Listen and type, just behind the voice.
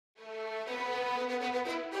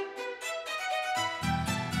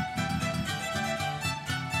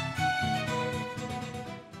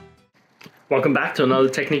Welcome back to another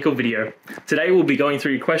technical video. Today we'll be going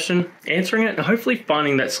through your question, answering it, and hopefully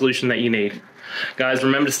finding that solution that you need. Guys,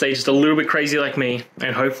 remember to stay just a little bit crazy like me,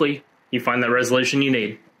 and hopefully you find that resolution you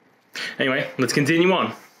need. Anyway, let's continue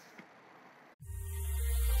on.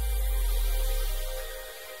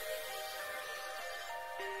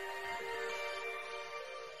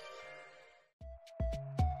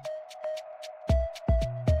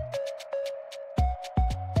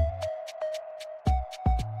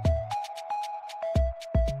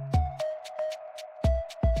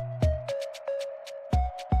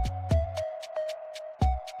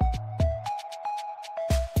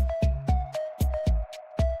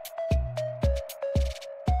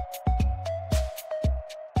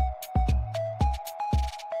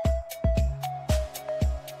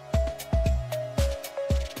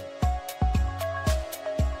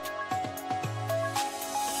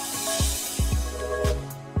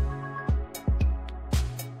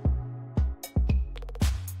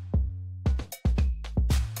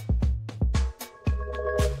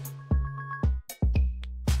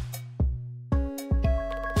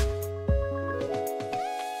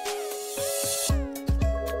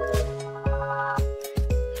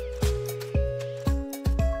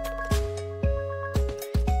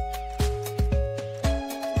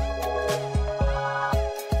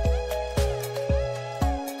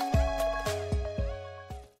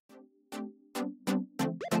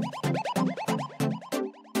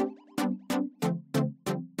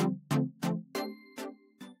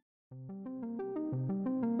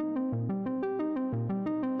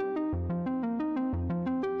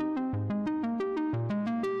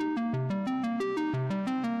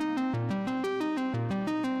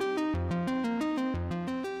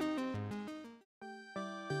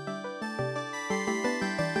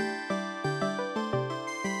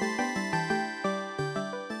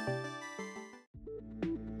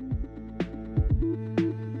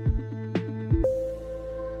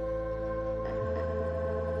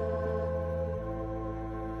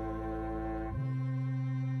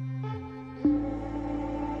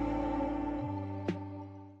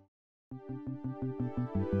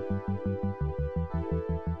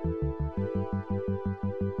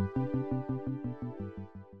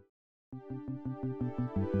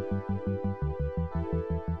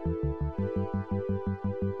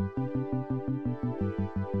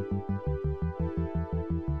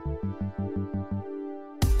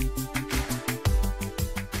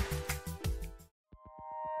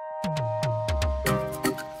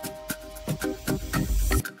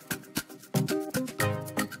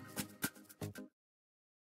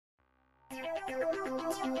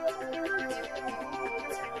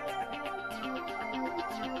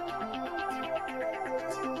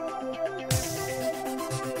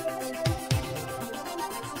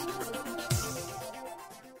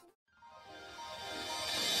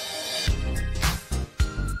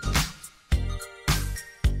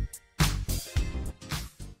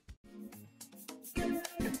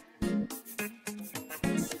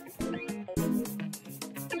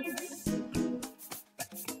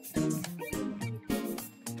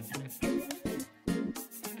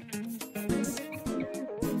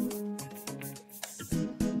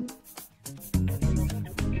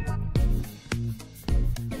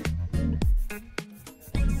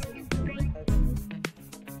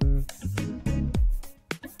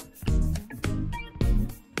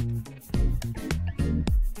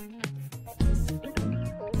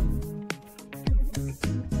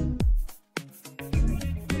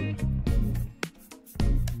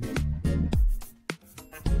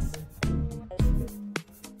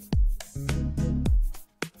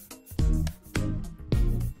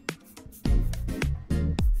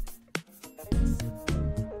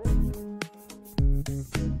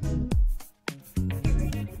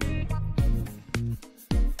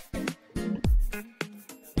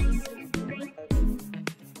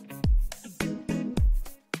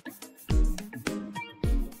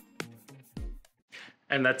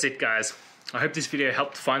 And that's it, guys. I hope this video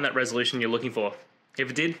helped find that resolution you're looking for. If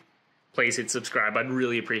it did, please hit subscribe. I'd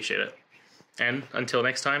really appreciate it. And until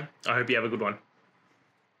next time, I hope you have a good one.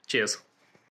 Cheers.